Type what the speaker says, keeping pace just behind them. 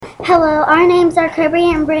Hello, our names are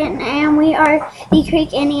Cobrey and Britain, and we are the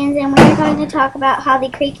Creek Indians, and we are going to talk about how the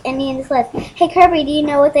Creek Indians live. Hey, Cobrey, do you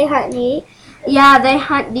know what they hunt and eat? Yeah, they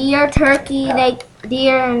hunt deer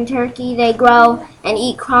and turkey. They grow and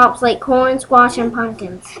eat crops like corn, squash, and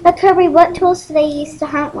pumpkins. But Cobrey, what tools do they use to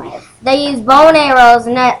hunt with? They use bow and arrows,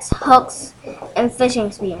 nets, hooks, and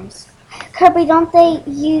fishing spears. Cobrey, don't they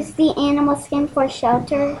use the animal skin for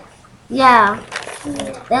shelter? Yeah,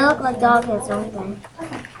 they look like dog heads, don't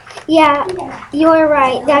they? Yeah, you're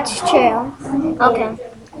right. That's true. Okay.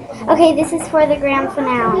 Okay, this is for the grand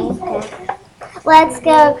finale. Let's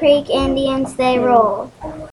go, Creek Indians, they roll.